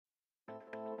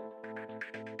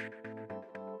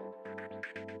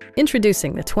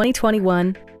Introducing the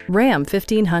 2021 Ram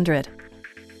 1500.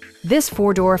 This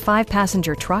four-door,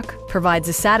 five-passenger truck provides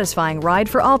a satisfying ride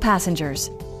for all passengers.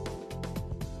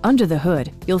 Under the hood,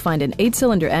 you'll find an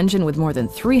 8-cylinder engine with more than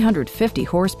 350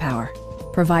 horsepower,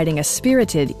 providing a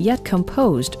spirited yet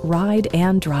composed ride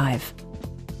and drive.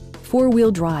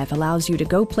 Four-wheel drive allows you to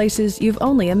go places you've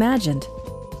only imagined.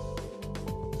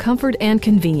 Comfort and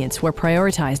convenience were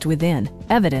prioritized within,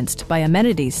 evidenced by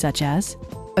amenities such as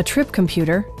a trip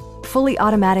computer, fully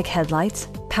automatic headlights,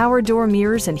 power door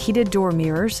mirrors and heated door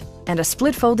mirrors, and a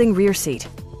split-folding rear seat.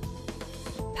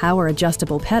 Power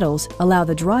adjustable pedals allow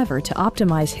the driver to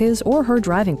optimize his or her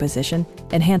driving position,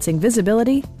 enhancing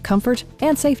visibility, comfort,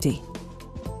 and safety.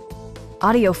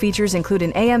 Audio features include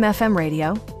an AM/FM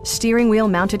radio, steering wheel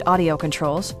mounted audio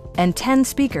controls, and 10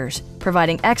 speakers,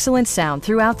 providing excellent sound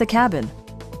throughout the cabin.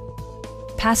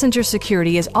 Passenger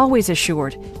security is always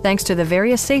assured thanks to the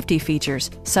various safety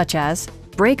features such as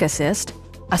brake assist,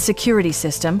 a security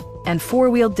system, and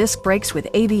four-wheel disc brakes with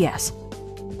ABS.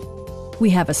 We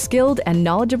have a skilled and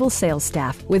knowledgeable sales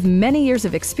staff with many years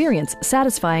of experience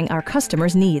satisfying our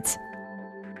customers' needs.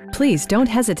 Please don't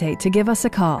hesitate to give us a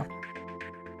call.